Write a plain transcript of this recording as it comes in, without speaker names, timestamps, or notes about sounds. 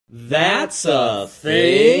That's a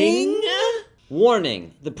thing?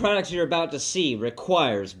 Warning, the product you're about to see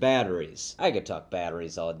requires batteries. I could talk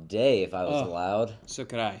batteries all day if I was allowed. So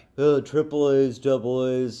could I. Triple A's, double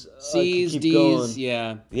A's, C's, keep D's, going.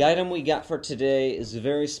 yeah. The item we got for today is a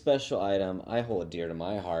very special item I hold dear to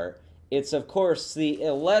my heart. It's, of course, the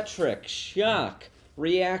Electric Shock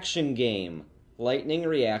Reaction Game. Lightning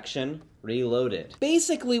Reaction Reloaded.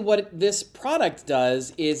 Basically what this product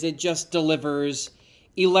does is it just delivers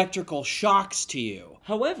electrical shocks to you.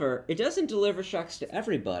 However, it doesn't deliver shocks to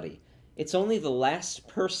everybody. It's only the last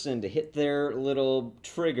person to hit their little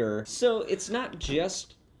trigger. So it's not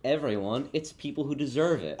just everyone, it's people who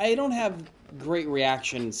deserve it. I don't have great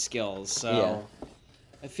reaction skills, so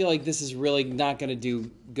I feel like this is really not going to do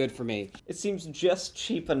good for me. It seems just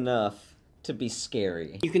cheap enough to be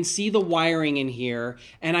scary. You can see the wiring in here,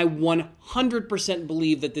 and I 100%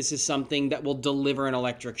 believe that this is something that will deliver an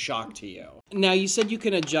electric shock to you. Now, you said you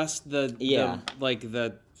can adjust the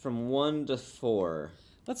from 1 to 4.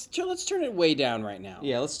 Let's turn it way down right now.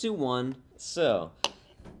 Yeah, let's do 1. So,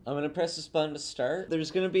 I'm gonna press this button to start. There's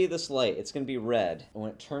gonna be this light. It's gonna be red. And when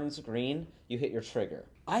it turns green, you hit your trigger.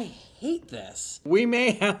 I hate this. We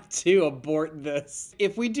may have to abort this.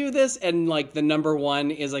 If we do this and like the number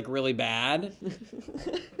 1 is like really bad,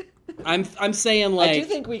 I'm saying like I do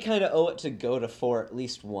think we kind of owe it to go to 4 at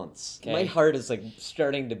least once. Okay. My heart is like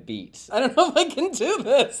starting to beat. I don't know if I can do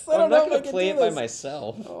this. I'm not gonna play it by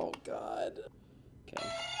myself. Oh God. Okay.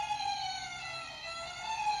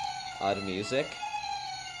 Odd music.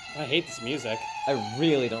 I hate this music. I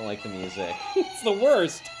really don't like the music. It's the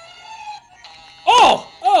worst.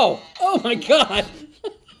 Oh my God.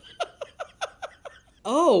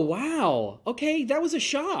 Oh, wow. Okay, that was a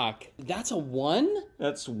shock. That's a 1?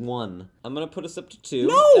 That's 1. I'm gonna put us up to 2.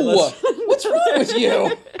 No! What's wrong with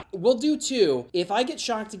you? We'll do 2. If I get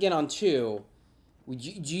shocked again on 2,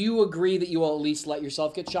 do you agree that you will at least let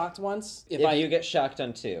yourself get shocked once? If you get shocked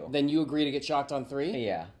on 2. Then you agree to get shocked on 3?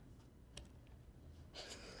 Yeah.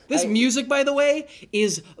 This music, by the way,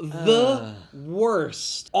 is the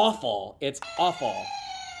worst. Awful. It's awful.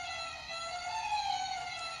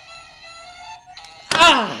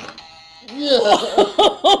 Ah!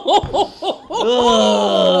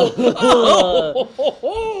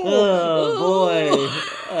 Oh boy,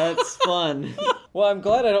 that's fun. Well, I'm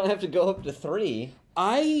glad I don't have to go up to 3.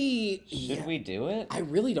 Should we do it? I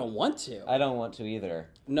really don't want to. I don't want to either.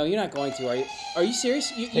 No, you're not going to. Are you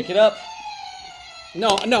serious? Pick it up.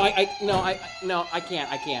 No, I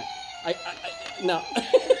can't. No.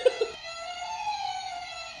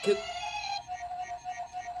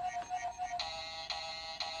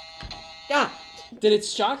 Yeah. Did it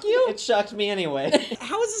shock you? It shocked me anyway.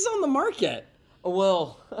 How is this on the market?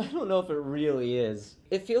 Well, I don't know if it really is.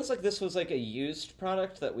 It feels like this was like a used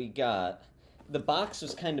product that we got. The box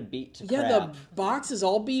was kind of beat to crap. Yeah, the box is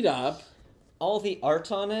all beat up. All the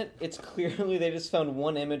art on it, it's clearly they just found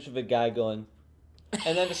one image of a guy going,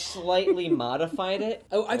 and then slightly modified it.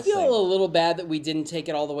 Oh, I feel a little bad that we didn't take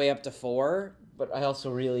it all the way up to 4. But I also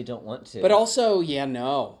really don't want to. But also, yeah,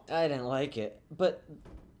 no. I didn't like it. But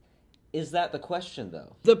is that the question,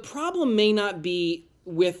 though? The problem may not be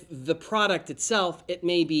with the product itself. It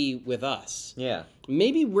may be with us. Yeah.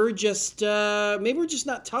 Maybe we're just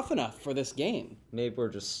not tough enough for this game. Maybe we're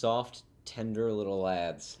just soft, tender little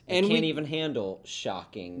lads. And can't even handle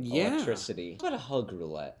shocking electricity. What about a hug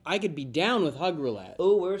roulette? I could be down with hug roulette.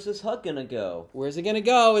 Oh, where's this hug gonna go? Where's it gonna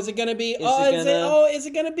go? Is it gonna be? Is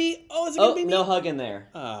it gonna be me? No hug in there.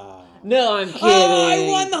 Oh. No, I'm kidding. Oh, I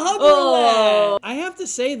won the hug roulette. I have to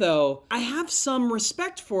say though, I have some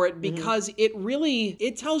respect for it because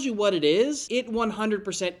it tells you what it is. It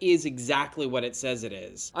 100% is exactly what it says it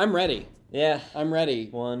is. I'm ready. Yeah. I'm ready.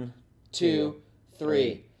 1, 2,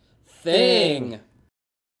 3. Thing.